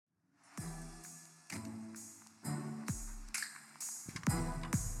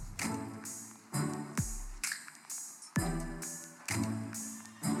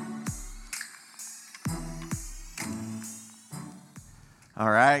All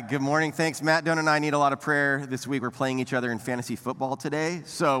right, good morning. Thanks, Matt. Don and I need a lot of prayer this week. We're playing each other in fantasy football today,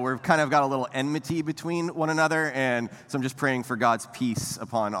 so we've kind of got a little enmity between one another, and so I'm just praying for God's peace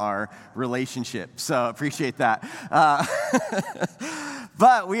upon our relationship, so appreciate that.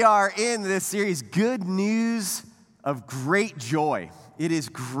 But we are in this series, Good News of Great Joy. It is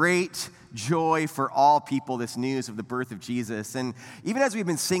great joy for all people, this news of the birth of Jesus. And even as we've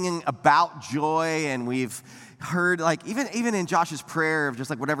been singing about joy, and we've heard, like, even in Josh's prayer of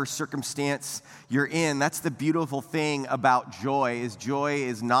just like whatever circumstance you're in, that's the beautiful thing about joy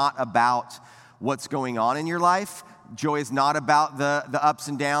is not about what's going on in your life. Joy is not about the ups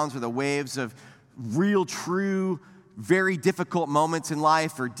and downs or the waves of real, true, very difficult moments in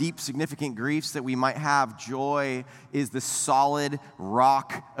life or deep, significant griefs that we might have. Joy is the solid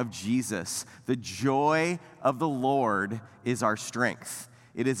rock of Jesus. The joy of the Lord is our strength.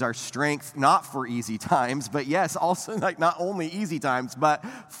 It is our strength, not for easy times, but yes, also like not only easy times, but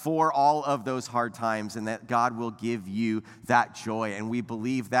for all of those hard times, and that God will give you that joy. And we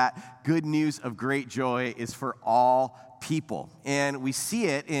believe that good news of great joy is for all people. And we see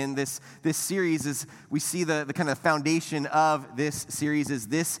it in this series, as we see the kind of foundation of this series is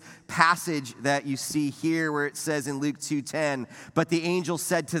this passage that you see here where it says in Luke 2:10, "But the angel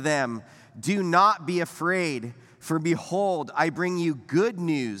said to them, 'Do not be afraid, for behold, I bring you good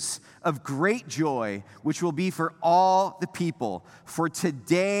news of great joy, which will be for all the people. For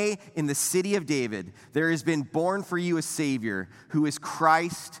today in the city of David, there has been born for you a Savior, who is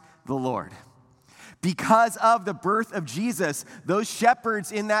Christ the Lord.'" Because of the birth of Jesus, those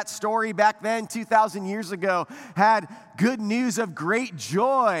shepherds in that story back then, 2,000 years ago, had good news of great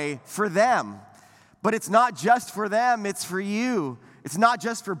joy for them. But it's not just for them, it's for you. It's not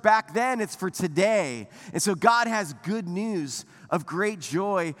just for back then, it's for today. And so God has good news of great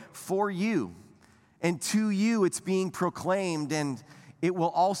joy for you. And to you, it's being proclaimed, and it will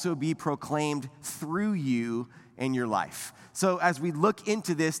also be proclaimed through you in your life. So as we look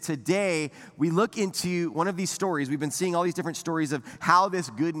into this today, we look into one of these stories. We've been seeing all these different stories of how this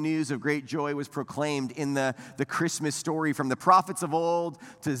good news of great joy was proclaimed in the Christmas story, from the prophets of old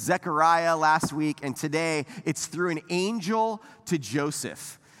to Zechariah last week, and today it's through an angel to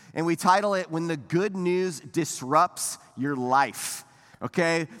Joseph. And we title it, "When the Good News Disrupts Your Life."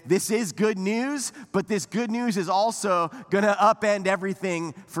 Okay, this is good news, but this good news is also going to upend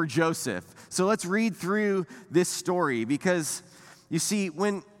everything for Joseph. So let's read through this story, because you see,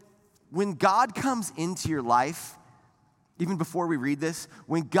 when God comes into your life, even before we read this,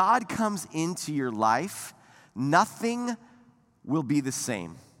 when God comes into your life, nothing will be the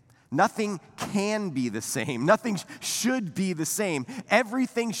same. Nothing can be the same. Nothing should be the same.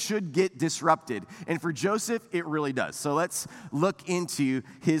 Everything should get disrupted. And for Joseph, it really does. So let's look into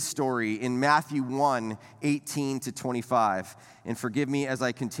his story in Matthew 1:18 to 25. And forgive me as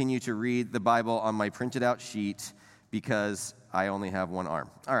I continue to read the Bible on my printed out sheet, because I only have one arm.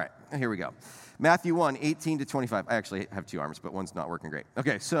 All right, here we go. Matthew 1:18 to 25. I actually have two arms, but one's not working great.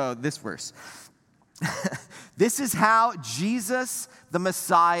 Okay, so this verse. "This is how Jesus, the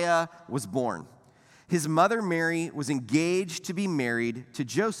Messiah, was born. His mother Mary was engaged to be married to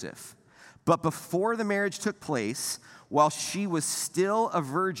Joseph. But before the marriage took place, while she was still a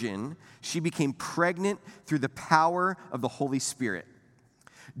virgin, she became pregnant through the power of the Holy Spirit.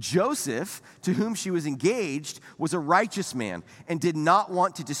 Joseph, to whom she was engaged, was a righteous man and did not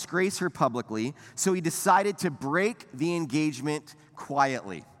want to disgrace her publicly, so he decided to break the engagement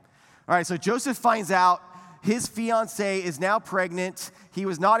quietly." All right, so Joseph finds out his fiancée is now pregnant. He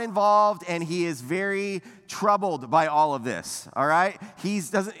was not involved, and he is very troubled by all of this. All right,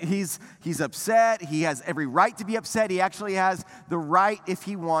 he's upset. He has every right to be upset. He actually has the right, if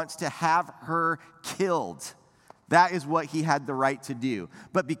he wants, to have her killed. That is what he had the right to do.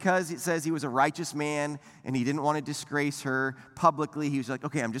 But because it says he was a righteous man and he didn't want to disgrace her publicly, he was like,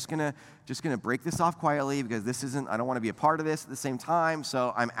 okay, I'm just gonna break this off quietly, because I don't want to be a part of this at the same time,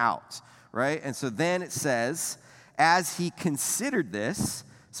 so I'm out, right? And so then it says, as he considered this,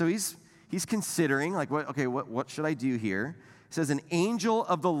 so he's considering, like, what should I do here? It says, an angel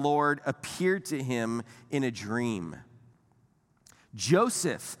of the Lord appeared to him in a dream.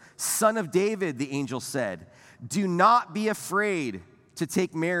 "Joseph, son of David," the angel said, "do not be afraid to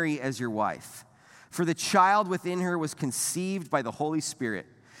take Mary as your wife, for the child within her was conceived by the Holy Spirit,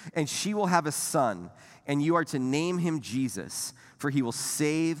 and she will have a son, and you are to name him Jesus, for he will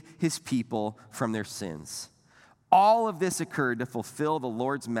save his people from their sins." All of this occurred to fulfill the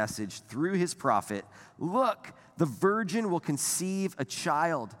Lord's message through his prophet. "Look, the virgin will conceive a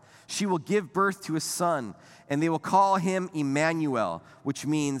child. She will give birth to a son, and they will call him Emmanuel," which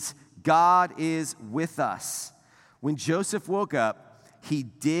means God is with us. When Joseph woke up, he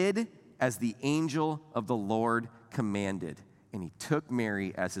did as the angel of the Lord commanded, and he took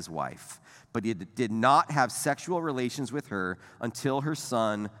Mary as his wife. But he did not have sexual relations with her until her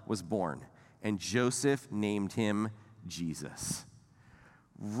son was born, and Joseph named him Jesus.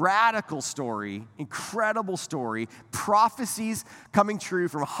 Radical story, incredible story, prophecies coming true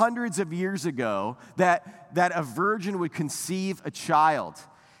from hundreds of years ago that a virgin would conceive a child.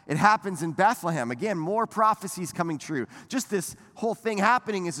 It happens in Bethlehem. Again, more prophecies coming true. Just this whole thing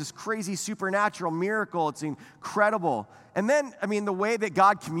happening is this crazy supernatural miracle. It's incredible. And then, the way that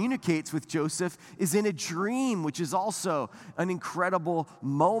God communicates with Joseph is in a dream, which is also an incredible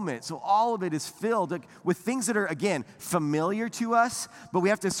moment. So all of it is filled with things that are, again, familiar to us, but we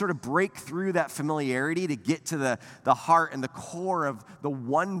have to sort of break through that familiarity to get to the heart and the core of the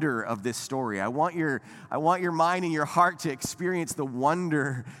wonder of this story. I want your mind and your heart to experience the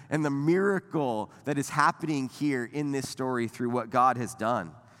wonder and the miracle that is happening here in this story through what God has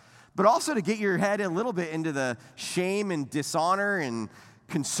done. But also to get your head a little bit into the shame and dishonor and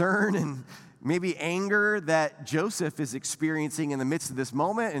concern and maybe anger that Joseph is experiencing in the midst of this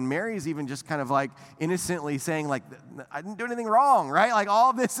moment. And Mary's even just kind of like innocently saying, like, I didn't do anything wrong, right? Like all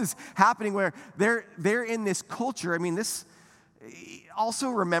of this is happening where they're in this culture. This also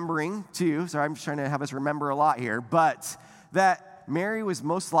remembering too, sorry, I'm just trying to have us remember a lot here, but that Mary was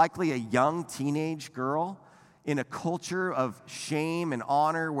most likely a young teenage girl in a culture of shame and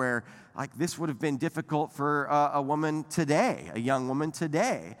honor where like this would have been difficult for a woman today, a young woman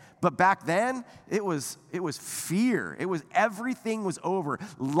today. But back then, it was fear. Everything was over.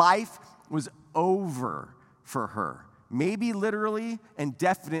 Life was over for her. Maybe literally and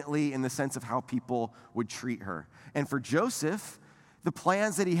definitely in the sense of how people would treat her. And for Joseph, the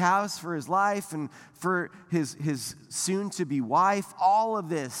plans that he has for his life and for his soon-to-be wife, all of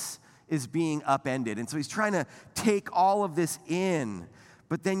this is being upended. And so he's trying to take all of this in.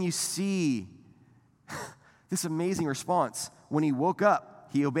 But then you see this amazing response. When he woke up,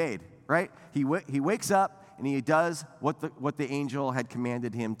 he obeyed, right? He wakes up and he does what the angel had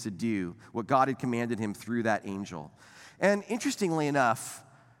commanded him to do, what God had commanded him through that angel. And interestingly enough,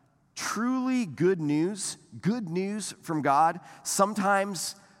 truly good news from God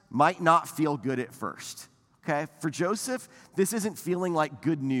sometimes might not feel good at first. Okay, for Joseph, this isn't feeling like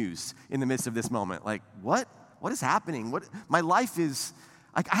good news in the midst of this moment. Like, what is happening? My life is,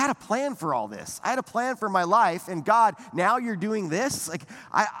 like, I had a plan for all this. I had a plan for my life, and God, now you're doing this? Like,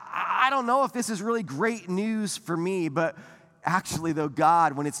 I don't know if this is really great news for me, but actually, though,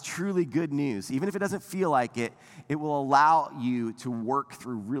 God, when it's truly good news, even if it doesn't feel like it, it will allow you to work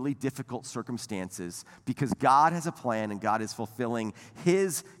through really difficult circumstances because God has a plan and God is fulfilling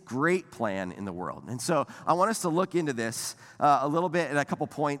his great plan in the world. And so I want us to look into this a little bit at a couple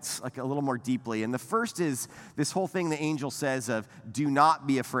points, like a little more deeply. And the first is this whole thing the angel says of do not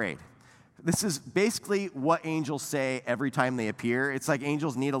be afraid. This is basically what angels say every time they appear. It's like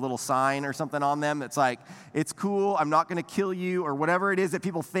angels need a little sign or something on them that's like, it's cool, I'm not going to kill you, or whatever it is that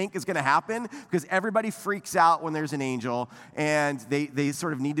people think is going to happen, because everybody freaks out when there's an angel, and they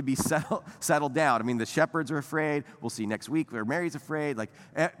sort of need to be settled down. The shepherds are afraid. We'll see next week where Mary's afraid. Like,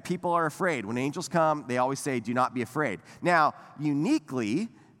 people are afraid. When angels come, they always say, do not be afraid. Now, uniquely,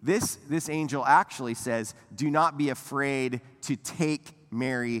 this angel actually says, do not be afraid to take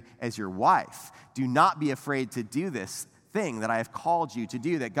Mary as your wife. Do not be afraid to do this thing that I have called you to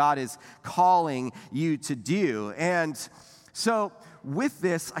do, that God is calling you to do. And so with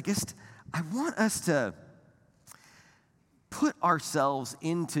this, I guess I want us to put ourselves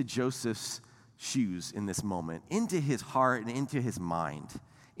into Joseph's shoes in this moment, into his heart and into his mind,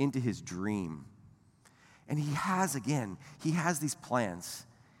 into his dream. And he has these plans.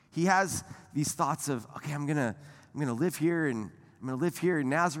 He has these thoughts of, okay, I'm gonna live here, and I'm going to live here in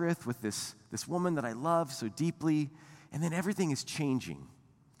Nazareth with this woman that I love so deeply, and then everything is changing.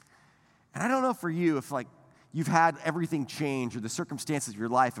 And I don't know for you if like you've had everything change or the circumstances of your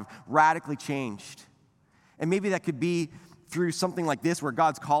life have radically changed. And maybe that could be through something like this where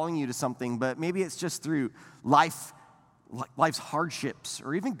God's calling you to something, but maybe it's just through life's hardships,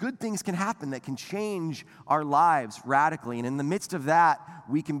 or even good things can happen that can change our lives radically. And in the midst of that,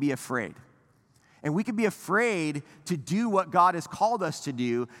 we can be afraid. And we can be afraid to do what God has called us to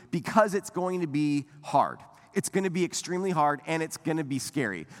do because it's going to be hard. It's going to be extremely hard, and it's going to be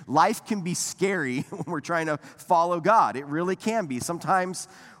scary. Life can be scary when we're trying to follow God. It really can be. Sometimes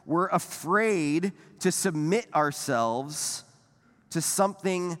we're afraid to submit ourselves to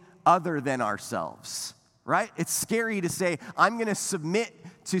something other than ourselves. right? It's scary to say, I'm going to submit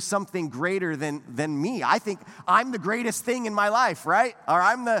to something greater than me. I think I'm the greatest thing in my life, right? Or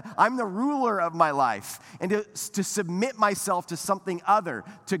I'm the ruler of my life. And to submit myself to something other,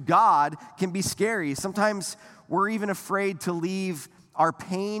 to God, can be scary. Sometimes we're even afraid to leave our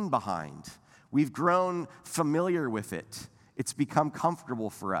pain behind. We've grown familiar with it. It's become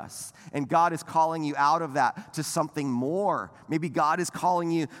comfortable for us. And God is calling you out of that to something more. Maybe God is calling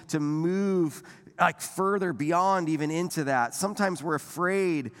you to move further beyond even into that. Sometimes we're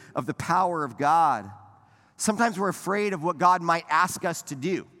afraid of the power of God. Sometimes we're afraid of what God might ask us to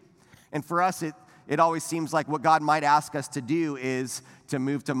do. And for us, it always seems like what God might ask us to do is to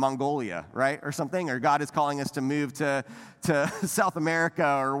move to Mongolia, right? Or something. Or God is calling us to move to South America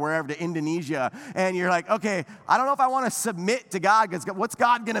or wherever, to Indonesia. And you're like, okay, I don't know if I want to submit to God, because what's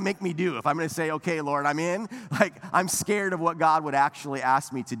God going to make me do? If I'm going to say, okay, Lord, I'm in. I'm scared of what God would actually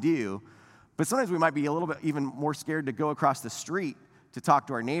ask me to do. But sometimes we might be a little bit even more scared to go across the street to talk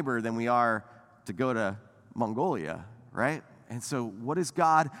to our neighbor than we are to go to Mongolia, right? And so what is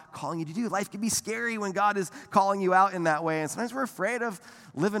God calling you to do? Life can be scary when God is calling you out in that way. And sometimes we're afraid of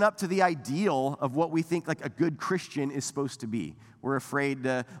living up to the ideal of what we think like a good Christian is supposed to be. We're afraid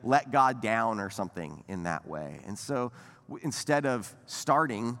to let God down or something in that way. And so instead of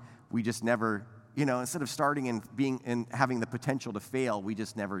starting, we just never, instead of starting and having the potential to fail, we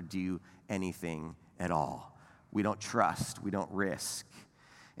just never do anything at all. We don't trust. We don't risk.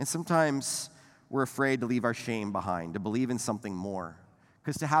 And sometimes we're afraid to leave our shame behind, to believe in something more.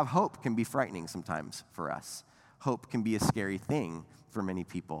 Because to have hope can be frightening sometimes for us. Hope can be a scary thing for many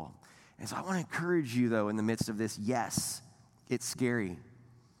people. And so I want to encourage you, though, in the midst of this, yes, it's scary.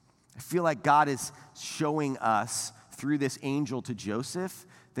 I feel like God is showing us through this angel to Joseph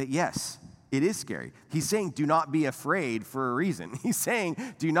that, yes, it is scary. He's saying, do not be afraid for a reason. He's saying,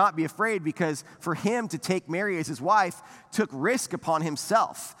 do not be afraid, because for him to take Mary as his wife took risk upon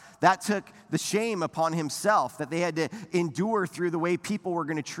himself. That took the shame upon himself, that they had to endure through the way people were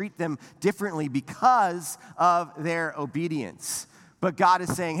going to treat them differently because of their obedience. But God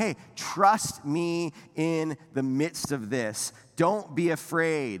is saying, hey, trust me in the midst of this. Don't be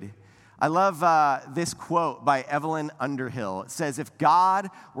afraid. I love this quote by Evelyn Underhill. It says, if God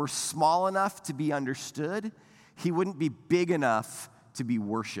were small enough to be understood, he wouldn't be big enough to be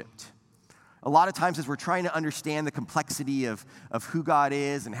worshiped. A lot of times as we're trying to understand the complexity of who God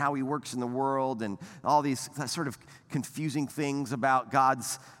is and how he works in the world and all these sort of confusing things about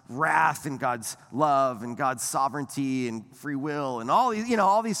God's wrath and God's love and God's sovereignty and free will and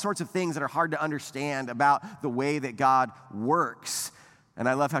all these sorts of things that are hard to understand about the way that God works. And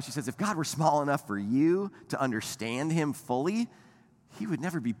I love how she says, if God were small enough for you to understand him fully, he would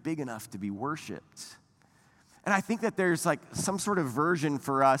never be big enough to be worshiped. And I think that there's like some sort of version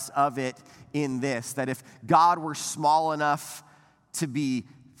for us of it in this, that if God were small enough to be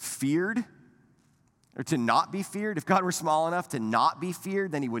feared or to not be feared, if God were small enough to not be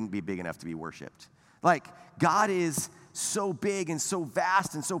feared, then he wouldn't be big enough to be worshiped. Like, God is so big and so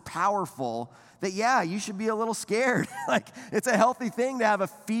vast and so powerful that, yeah, you should be a little scared. Like, it's a healthy thing to have a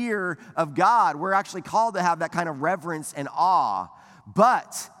fear of God. We're actually called to have that kind of reverence and awe.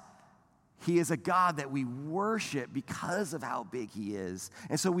 But he is a God that we worship because of how big he is.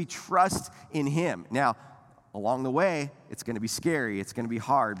 And so we trust in him. Now, along the way, it's going to be scary. It's going to be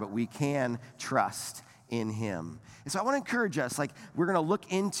hard, but we can trust in him. And so I want to encourage us, we're going to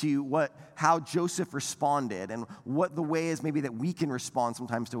look into how Joseph responded and what the way is maybe that we can respond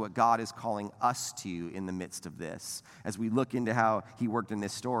sometimes to what God is calling us to in the midst of this as we look into how he worked in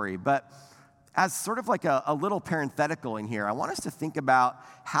this story. But as sort of like a little parenthetical in here, I want us to think about,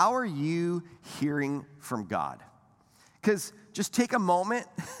 how are you hearing from God? Because just take a moment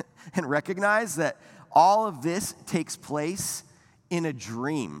and recognize that all of this takes place in a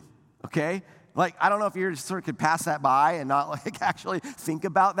dream, okay? I don't know if you just sort of could pass that by and not actually think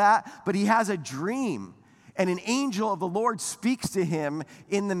about that, but he has a dream, and an angel of the Lord speaks to him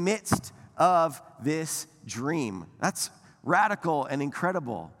in the midst of this dream. That's radical and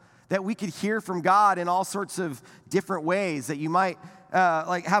incredible, that we could hear from God in all sorts of different ways, that you might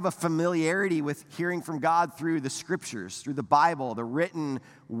have a familiarity with hearing from God through the scriptures, through the Bible, the written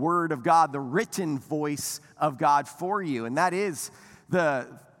word of God, the written voice of God for you. And that is the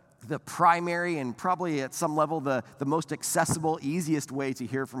primary and probably at some level the most accessible, easiest way to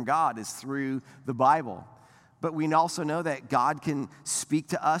hear from God is through the Bible. But we also know that God can speak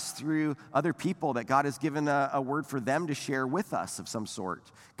to us through other people, that God has given a word for them to share with us of some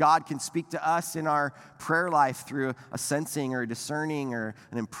sort. God can speak to us in our prayer life through a sensing or a discerning or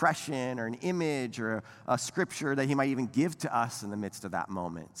an impression or an image or a scripture that he might even give to us in the midst of that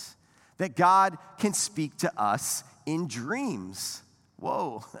moment. that God can speak to us in dreams.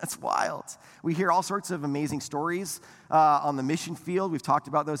 Whoa, that's wild. We hear all sorts of amazing stories on the mission field. We've talked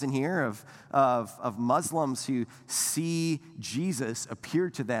about those in here of Muslims who see Jesus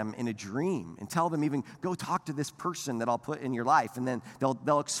appear to them in a dream and tell them even, go talk to this person that I'll put in your life, and then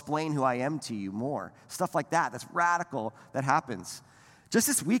they'll explain who I am to you more. Stuff like that. That's radical. That happens. Just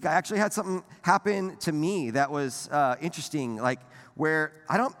this week, I actually had something happen to me that was interesting, like where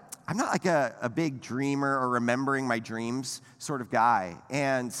I'm not like a big dreamer or remembering my dreams sort of guy.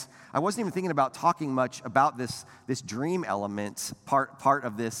 And I wasn't even thinking about talking much about this dream element part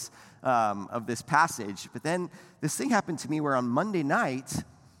of this passage. But then this thing happened to me where on Monday night,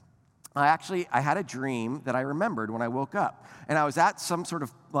 I had a dream that I remembered when I woke up. And I was at some sort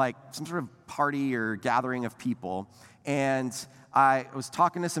of party or gathering of people. And I was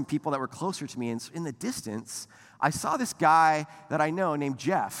talking to some people that were closer to me. And in the distance, I saw this guy that I know named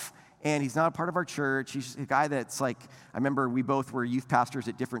Jeff. And he's not a part of our church. He's a guy that's like, I remember we both were youth pastors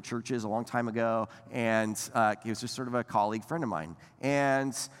at different churches a long time ago, and he was just sort of a colleague friend of mine.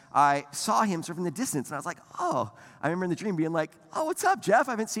 And I saw him sort of in the distance, and I was like, oh, I remember in the dream being like, oh, what's up, Jeff?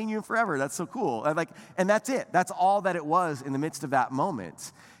 I haven't seen you in forever. That's so cool. And that's it. That's all that it was in the midst of that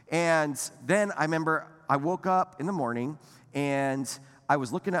moment. And then I remember I woke up in the morning, and I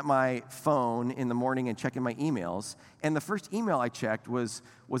was looking at my phone in the morning and checking my emails, and the first email I checked was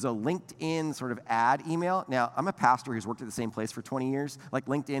a LinkedIn sort of ad email. Now, I'm a pastor who's worked at the same place for 20 years. Like,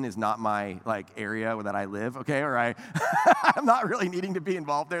 LinkedIn is not my, area that I live, okay? Or I'm not really needing to be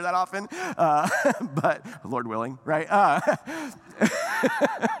involved there that often, but Lord willing, right?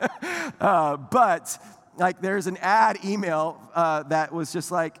 But, there's an ad email that was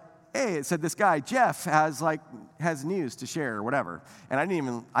just like, hey, it said this guy, Jeff, has news to share or whatever. And I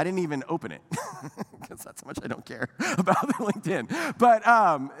didn't even open it because that's how much I don't care about the LinkedIn. But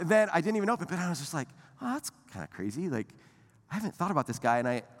then I didn't even open it, but I was just like, oh, that's kind of crazy. I haven't thought about this guy.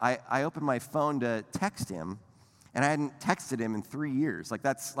 And I opened my phone to text him, and I hadn't texted him in 3 years.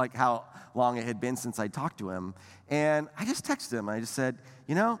 That's how long it had been since I talked to him. And I just texted him. I just said,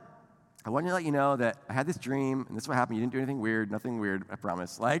 I wanted to let you know that I had this dream, and this is what happened. You didn't do anything weird, nothing weird, I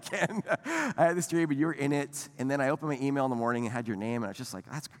promise. And I had this dream, but you were in it. And then I opened my email in the morning and had your name, and I was just like,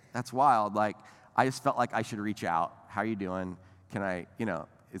 that's wild. I just felt like I should reach out. How are you doing? Can I,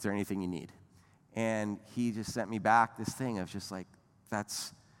 is there anything you need? And he just sent me back this thing of just like,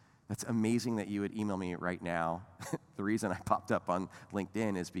 that's amazing that you would email me right now. The reason I popped up on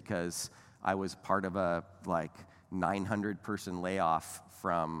LinkedIn is because I was part of a 900-person layoff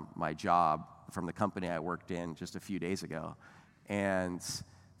from my job, from the company I worked in just a few days ago. And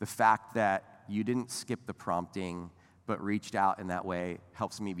the fact that you didn't skip the prompting but reached out in that way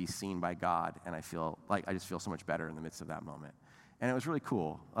helps me be seen by God, and I just feel so much better in the midst of that moment. And it was really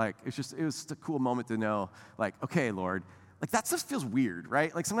cool. It was just a cool moment to know, okay, Lord, that stuff feels weird,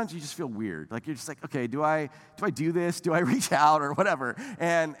 right? Sometimes you just feel weird. You're just like, okay, do I do this? Do I reach out or whatever?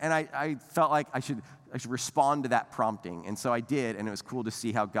 And I felt like I should respond to that prompting. And so I did, and it was cool to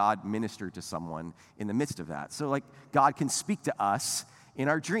see how God ministered to someone in the midst of that. So God can speak to us in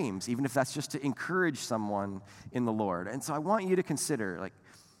our dreams, even if that's just to encourage someone in the Lord. And so I want you to consider,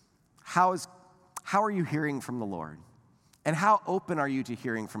 how are you hearing from the Lord? And how open are you to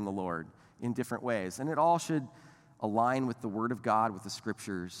hearing from the Lord in different ways? And it all should align with the Word of God, with the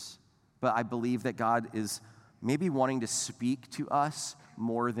Scriptures. But I believe that God is maybe wanting to speak to us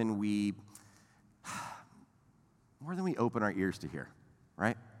more than we open our ears to hear,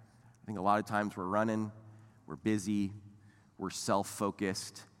 right? I think a lot of times we're running, we're busy, we're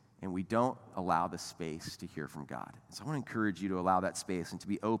self-focused, and we don't allow the space to hear from God. So I want to encourage you to allow that space and to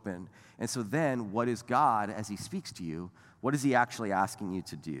be open. And so then, what is God, as He speaks to you, what is He actually asking you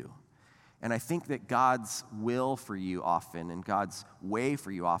to do? And I think that God's will for you often, and God's way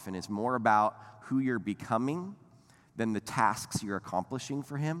for you often, is more about who you're becoming than the tasks you're accomplishing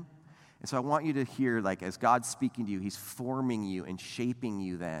for Him. And so I want you to hear, as God's speaking to you, He's forming you and shaping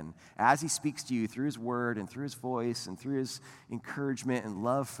you then. As He speaks to you through His Word and through His voice and through His encouragement and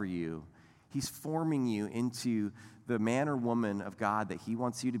love for you, He's forming you into the man or woman of God that He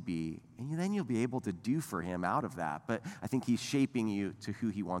wants you to be, and then you'll be able to do for Him out of that. But I think He's shaping you to who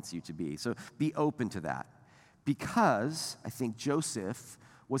He wants you to be. So be open to that. Because I think Joseph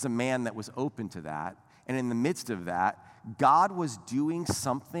was a man that was open to that, and in the midst of that, God was doing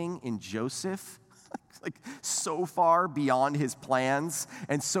something in Joseph so far beyond his plans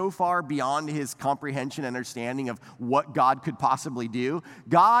and so far beyond his comprehension and understanding of what God could possibly do.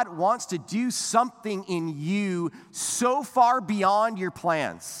 God wants to do something in you so far beyond your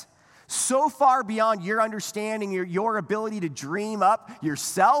plans, so far beyond your understanding, your ability to dream up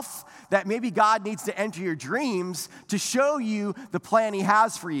yourself, that maybe God needs to enter your dreams to show you the plan he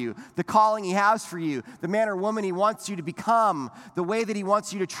has for you, the calling he has for you, the man or woman he wants you to become, the way that he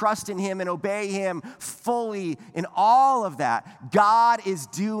wants you to trust in him and obey him fully in all of that. God is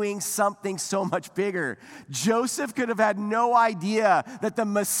doing something so much bigger. Joseph could have had no idea that the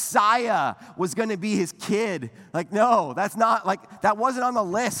Messiah was going to be his kid. Like, no, that wasn't on the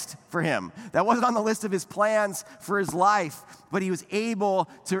list for him. That wasn't on the list of his plans for his life, but he was able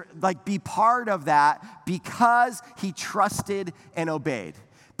to be part of that because he trusted and obeyed.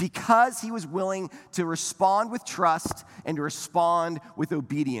 Because he was willing to respond with trust and to respond with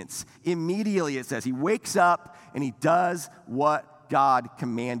obedience. Immediately, it says, he wakes up and he does what God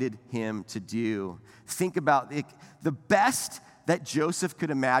commanded him to do. Think about it. The best that Joseph could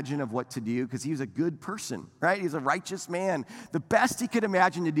imagine of what to do, because he was a good person, right? He's a righteous man. The best he could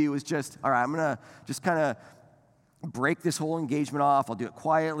imagine to do was just, all right, I'm going to just kind of break this whole engagement off. I'll do it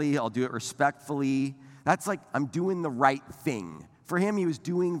quietly. I'll do it respectfully. That's like, I'm doing the right thing. For him, he was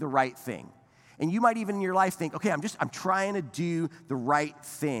doing the right thing. And you might even in your life think, okay, I'm trying to do the right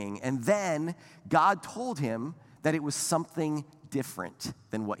thing. And then God told him that it was something different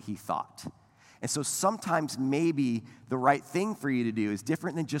than what he thought. And so sometimes maybe the right thing for you to do is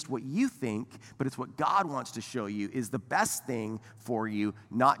different than just what you think, but it's what God wants to show you is the best thing for you,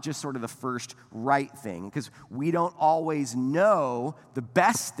 not just sort of the first right thing. Because we don't always know the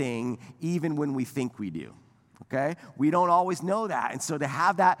best thing even when we think we do. Okay? We don't always know that. And so to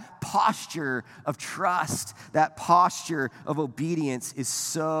have that posture of trust, that posture of obedience is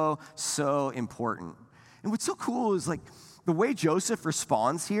so, so important. And what's so cool is the way Joseph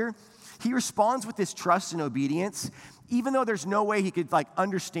responds here, he responds with this trust and obedience, even though there's no way he could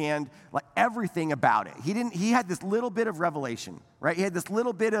understand everything about it. He had this little bit of revelation, right? He had this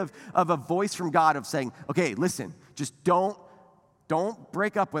little bit of a voice from God of saying, okay, listen, just don't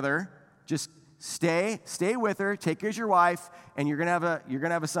break up with her. Just stay with her, take her as your wife, and you're gonna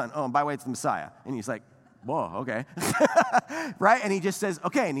have a son. Oh, and by the way, it's the Messiah. And he's like, whoa, okay. Right? And he just says,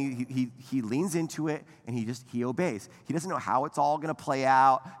 okay, and he leans into it, and he obeys. He doesn't know how it's all going to play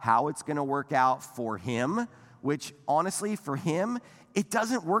out, how it's going to work out for him, which honestly, for him, it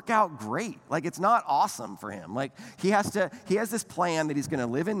doesn't work out great. It's not awesome for him. He has this plan that he's going to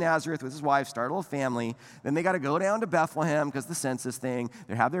live in Nazareth with his wife, start a little family. Then they got to go down to Bethlehem because the census thing.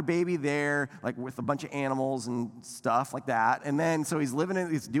 They have their baby there, with a bunch of animals and stuff like that. And then, so he's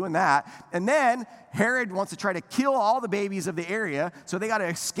doing that. And then Herod wants to try to kill all the babies of the area. So they got to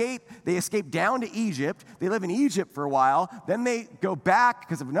escape. They escape down to Egypt. They live in Egypt for a while. Then they go back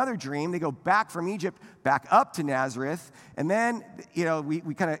because of another dream. They go back from Egypt back up to Nazareth. And then,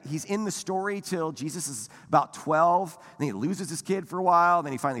 he's in the story till Jesus is about 12. Then he loses his kid for a while.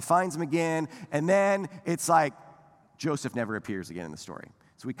 Then he finally finds him again. And then it's like Joseph never appears again in the story.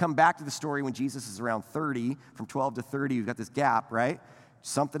 So we come back to the story when Jesus is around 30, from 12 to 30. We've got this gap, right?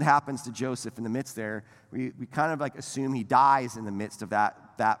 Something happens to Joseph in the midst there. We kind of assume he dies in the midst of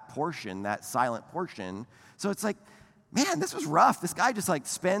that portion, that silent portion. So it's man, this was rough. This guy just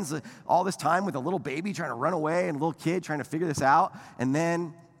spends all this time with a little baby trying to run away and a little kid trying to figure this out. And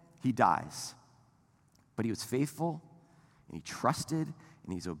then he dies. But he was faithful and he trusted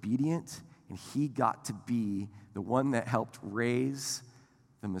and he's obedient and he got to be the one that helped raise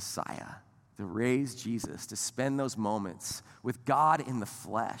the Messiah, to raise Jesus, to spend those moments with God in the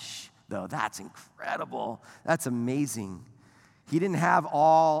flesh. Though that's incredible. That's amazing. He didn't have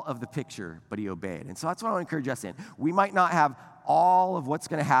all of the picture, but he obeyed. And so that's what I want to encourage us in. We might not have all of what's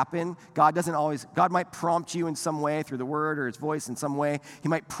going to happen. God might prompt you in some way through the word or his voice in some way. He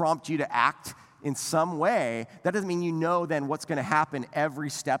might prompt you to act in some way. That doesn't mean you know then what's going to happen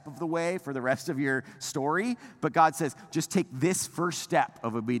every step of the way for the rest of your story. But God says, just take this first step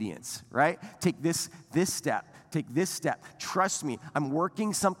of obedience, right? Take this step. Take this step. Trust me. I'm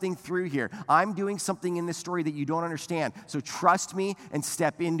working something through here. I'm doing something in this story that you don't understand. So trust me and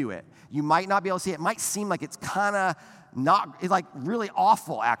step into it. You might not be able to see it. It might seem like it's kind of not, really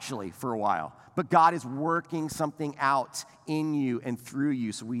awful actually for a while. But God is working something out in you and through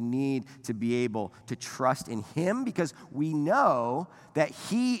you. So we need to be able to trust in him because we know that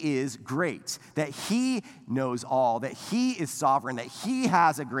he is great, that he knows all, that he is sovereign, that he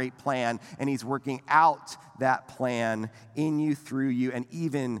has a great plan, and he's working out that plan in you, through you, and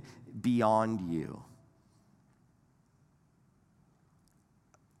even beyond you.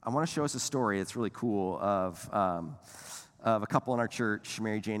 I want to show us a story that's really cool of a couple in our church,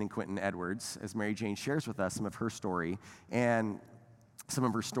 Mary Jane and Quentin Edwards, as Mary Jane shares with us some of her story, and some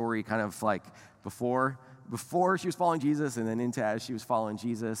of her story kind of before before she was following Jesus and then into as she was following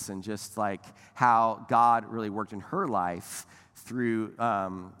Jesus, and just like how God really worked in her life through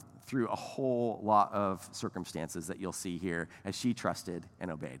a whole lot of circumstances that you'll see here as she trusted and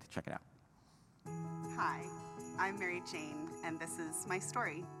obeyed. Check it out. Hi, I'm Mary Jane, and this is my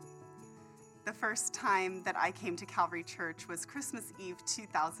story. The first time that I came to Calvary Church was Christmas Eve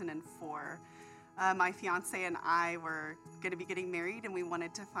 2004. My fiance and I were going to be getting married, and we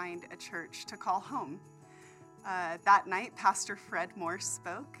wanted to find a church to call home. That night, Pastor Fred Morse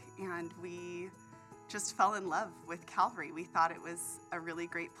spoke, and we just fell in love with Calvary. We thought it was a really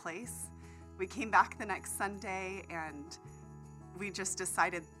great place. We came back the next Sunday, and we just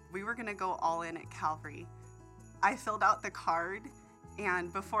decided we were going to go all in at Calvary. I filled out the card,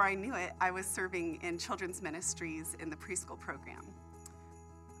 and before I knew it, I was serving in children's ministries in the preschool program.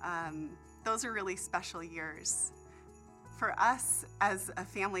 Those are really special years. For us as a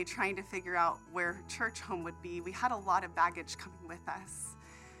family trying to figure out where church home would be, we had a lot of baggage coming with us.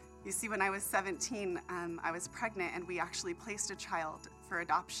 You see, when I was 17, I was pregnant, and we actually placed a child for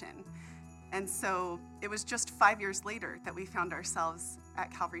adoption. And so it was just 5 years later that we found ourselves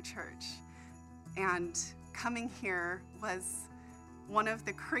at Calvary Church. And coming here was one of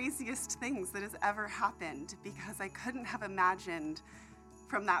the craziest things that has ever happened, because I couldn't have imagined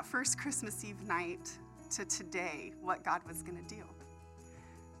from that first Christmas Eve night to today what God was going to do.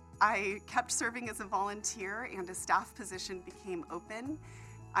 I kept serving as a volunteer, and a staff position became open.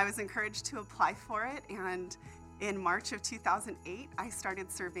 I was encouraged to apply for it, and in March of 2008, I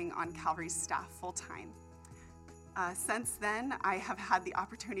started serving on Calvary's staff full-time. Since then, I have had the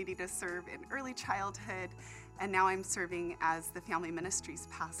opportunity to serve in early childhood, and now I'm serving as the family ministries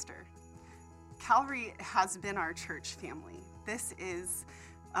pastor. Calvary has been our church family. This is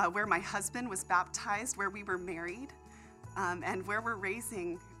where my husband was baptized, where we were married, and where we're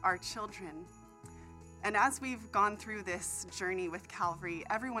raising our children. And as we've gone through this journey with Calvary,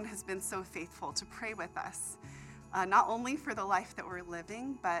 everyone has been so faithful to pray with us, not only for the life that we're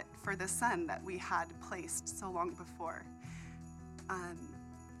living, but for the son that we had placed so long before.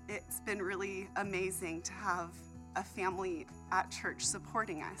 It's been really amazing to have a family at church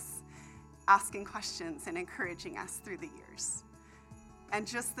supporting us, asking questions and encouraging us through the years. And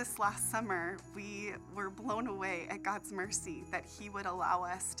just this last summer, we were blown away at God's mercy that he would allow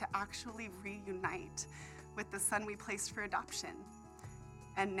us to actually reunite with the son we placed for adoption.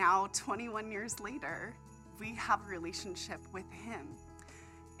 And now, 21 years later, we have a relationship with him.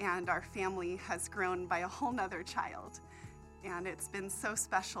 And our family has grown by a whole nother child. And it's been so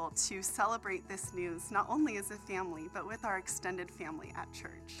special to celebrate this news, not only as a family, but with our extended family at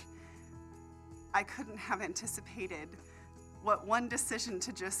church. I couldn't have anticipated what one decision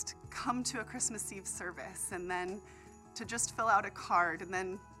to just come to a Christmas Eve service, and then to just fill out a card, and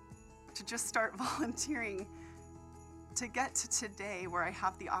then to just start volunteering, to get to today where I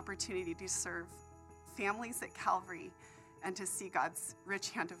have the opportunity to serve families at Calvary and to see God's rich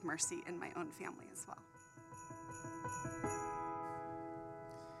hand of mercy in my own family as well.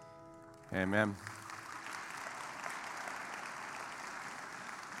 Amen.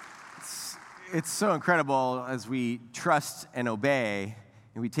 It's so incredible as we trust and obey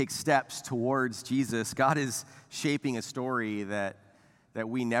and we take steps towards Jesus. God is shaping a story that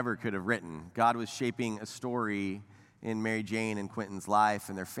we never could have written. God was shaping a story in Mary Jane and Quentin's life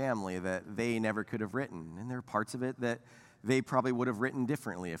and their family that they never could have written. And there are parts of it that they probably would have written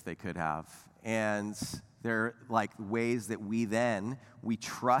differently if they could have. And they're like ways that we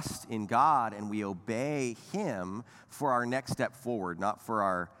trust in God and we obey him for our next step forward, not for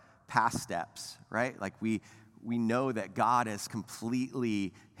our past steps, right? Like we know that God is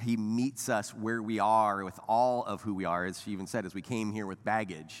completely, he meets us where we are with all of who we are, as she even said, as we came here with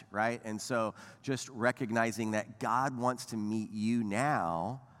baggage, right? And so just recognizing that God wants to meet you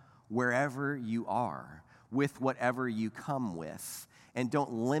now wherever you are, with whatever you come with. And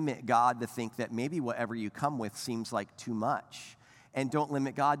don't limit God to think that maybe whatever you come with seems like too much. And don't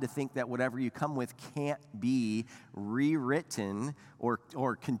limit God to think that whatever you come with can't be rewritten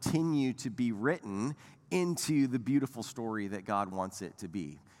or continue to be written into the beautiful story that God wants it to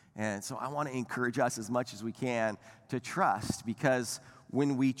be. And so I want to encourage us as much as we can to trust, because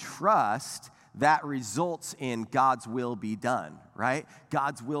when we trust, that results in God's will be done, right?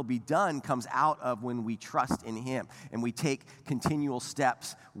 God's will be done comes out of when we trust in him and we take continual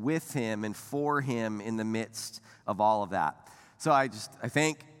steps with him and for him in the midst of all of that. So I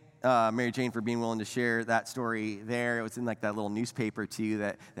thank Mary Jane for being willing to share that story there. It was in like that little newspaper too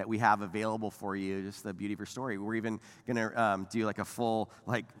that we have available for you, just the beauty of her story. We're even going to do like a full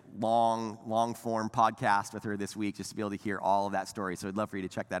like long form podcast with her this week just to be able to hear all of that story. So I'd love for you to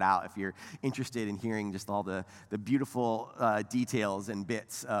check that out if you're interested in hearing just all the beautiful details and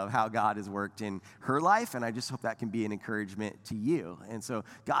bits of how God has worked in her life. And I just hope that can be an encouragement to you. And so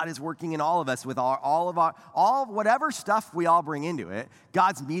God is working in all of us with all of whatever stuff we all bring into it.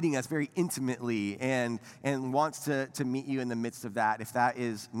 God's meeting us very intimately and wants to meet you in the midst of that. If that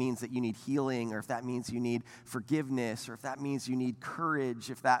means that you need healing, or if that means you need forgiveness, or if that means you need courage,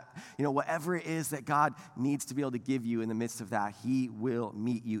 if that, whatever it is that God needs to be able to give you in the midst of that, he will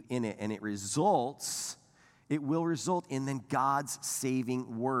meet you in it. And it will result in then God's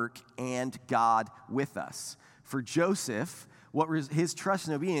saving work and God with us. For Joseph, his trust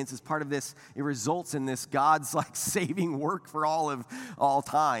and obedience is part of this. It results in this God's saving work for all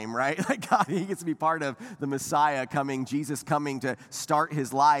time, right? God, he gets to be part of the Messiah coming, Jesus coming to start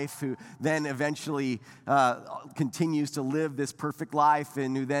his life, who then eventually continues to live this perfect life,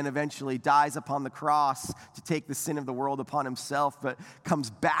 and who then eventually dies upon the cross to take the sin of the world upon himself, but comes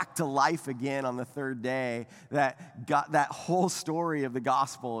back to life again on the third day. That whole story of the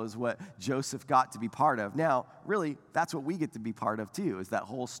gospel is what Joseph got to be part of. Now, really, that's what we get to be part of too, is that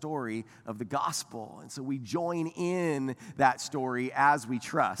whole story of the gospel. And so we join in that story as we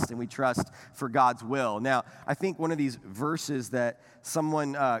trust, and we trust for God's will. Now, I think one of these verses that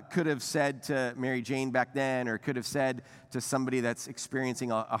someone could have said to Mary Jane back then, or could have said to somebody that's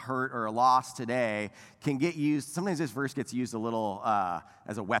experiencing a hurt or a loss today, can get used. Sometimes this verse gets used a little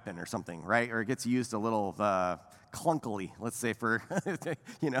as a weapon or something, right? Or it gets used a little clunkily, let's say, for,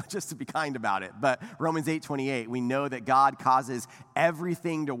 just to be kind about it. But Romans 8:28, we know that God causes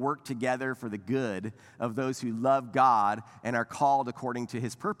everything to work together for the good of those who love God and are called according to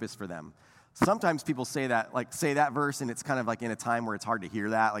his purpose for them. Sometimes people say that verse, and it's kind of in a time where it's hard to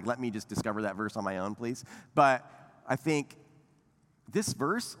hear that. Let me just discover that verse on my own, please. But I think this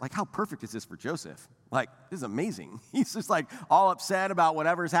verse, how perfect is this for Joseph? This is amazing. He's just all upset about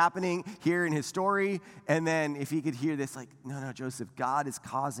whatever's happening here in his story. And then if he could hear this, no, Joseph, God is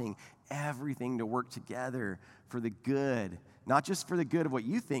causing everything to work together for the good. Not just for the good of what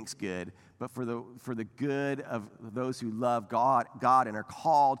you think's good, but for the good of those who love God and are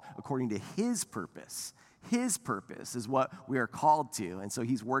called according to his purpose. His purpose is what we are called to. And so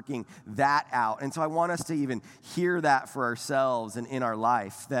he's working that out. And so I want us to even hear that for ourselves and in our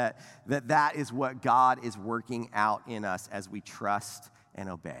life, that is what God is working out in us as we trust and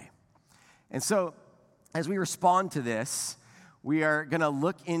obey. And so as we respond to this, we are going to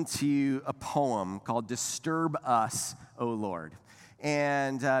look into a poem called Disturb Us, O Lord.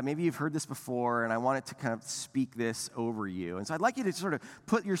 And maybe you've heard this before, and I want it to kind of speak this over you. And so I'd like you to sort of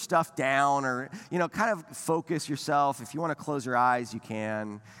put your stuff down, or, kind of focus yourself. If you want to close your eyes, you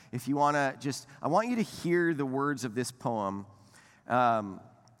can. If you want to I want you to hear the words of this poem. And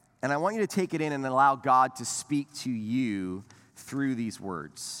I want you to take it in and allow God to speak to you through these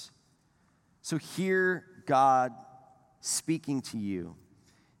words. So hear God speaking to you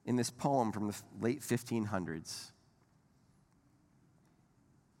in this poem from the late 1500s.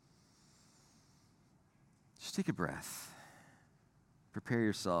 Just take a breath. Prepare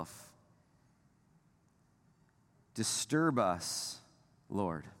yourself. Disturb us,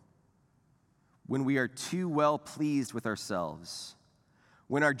 Lord, when we are too well pleased with ourselves,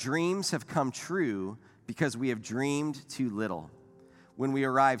 when our dreams have come true because we have dreamed too little, when we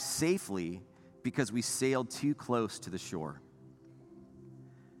arrive safely because we sailed too close to the shore.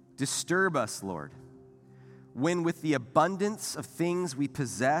 Disturb us, Lord, when with the abundance of things we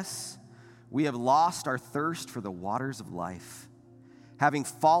possess, we have lost our thirst for the waters of life. Having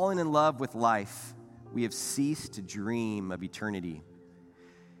fallen in love with life, we have ceased to dream of eternity.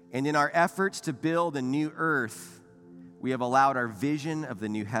 And in our efforts to build a new earth, we have allowed our vision of the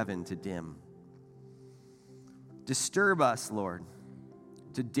new heaven to dim. Disturb us, Lord,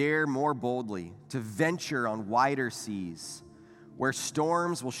 to dare more boldly, to venture on wider seas, where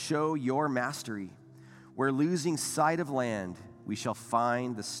storms will show your mastery, where losing sight of land, we shall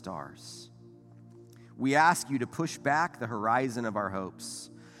find the stars. We ask you to push back the horizon of our hopes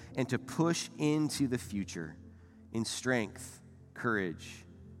and to push into the future in strength, courage,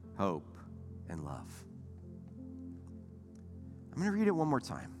 hope, and love. I'm going to read it one more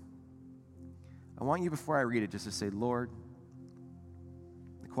time. I want you, before I read it, just to say, Lord,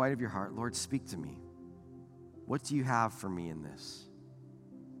 in the quiet of your heart, Lord, speak to me. What do you have for me in this?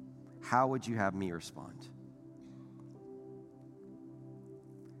 How would you have me respond?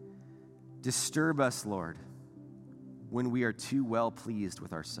 Disturb us, Lord, when we are too well pleased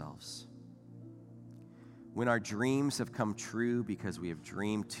with ourselves, when our dreams have come true because we have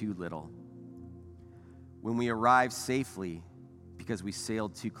dreamed too little, when we arrive safely because we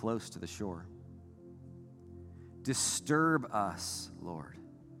sailed too close to the shore. Disturb us, Lord,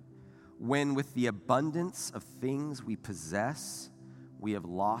 when with the abundance of things we possess, we have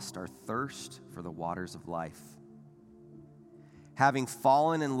lost our thirst for the waters of life. Having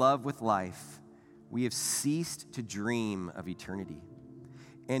fallen in love with life, we have ceased to dream of eternity.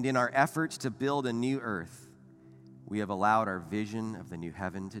 And in our efforts to build a new earth, we have allowed our vision of the new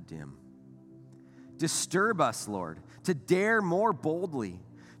heaven to dim. Disturb us, Lord, to dare more boldly,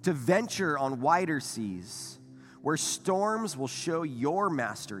 to venture on wider seas, where storms will show your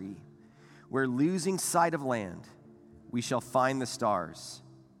mastery, where losing sight of land, we shall find the stars.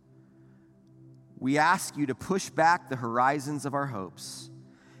 We ask you to push back the horizons of our hopes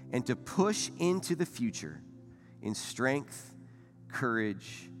and to push into the future in strength,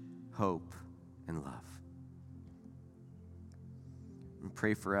 courage, hope, and love. And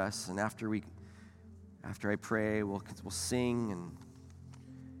pray for us, and after I pray, we'll sing, and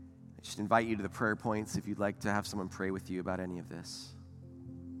I just invite you to the prayer points if you'd like to have someone pray with you about any of this.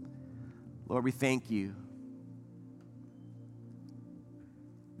 Lord, we thank you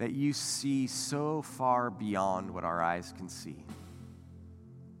that you see so far beyond what our eyes can see,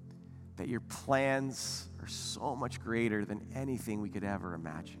 that your plans are so much greater than anything we could ever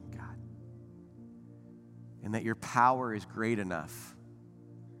imagine, God, and that your power is great enough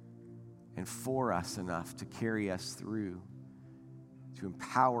and for us enough to carry us through, to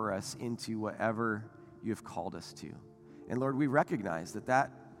empower us into whatever you have called us to. And Lord, we recognize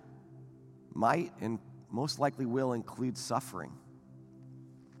that might and most likely will include suffering.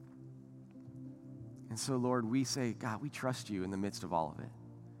 And so, Lord, we say, God, we trust you in the midst of all of it.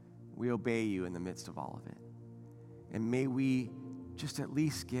 We obey you in the midst of all of it. And may we just at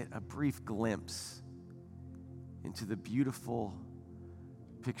least get a brief glimpse into the beautiful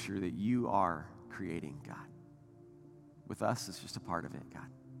picture that you are creating, God. With us, it's just a part of it, God.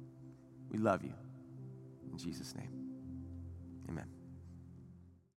 We love you. In Jesus' name, amen.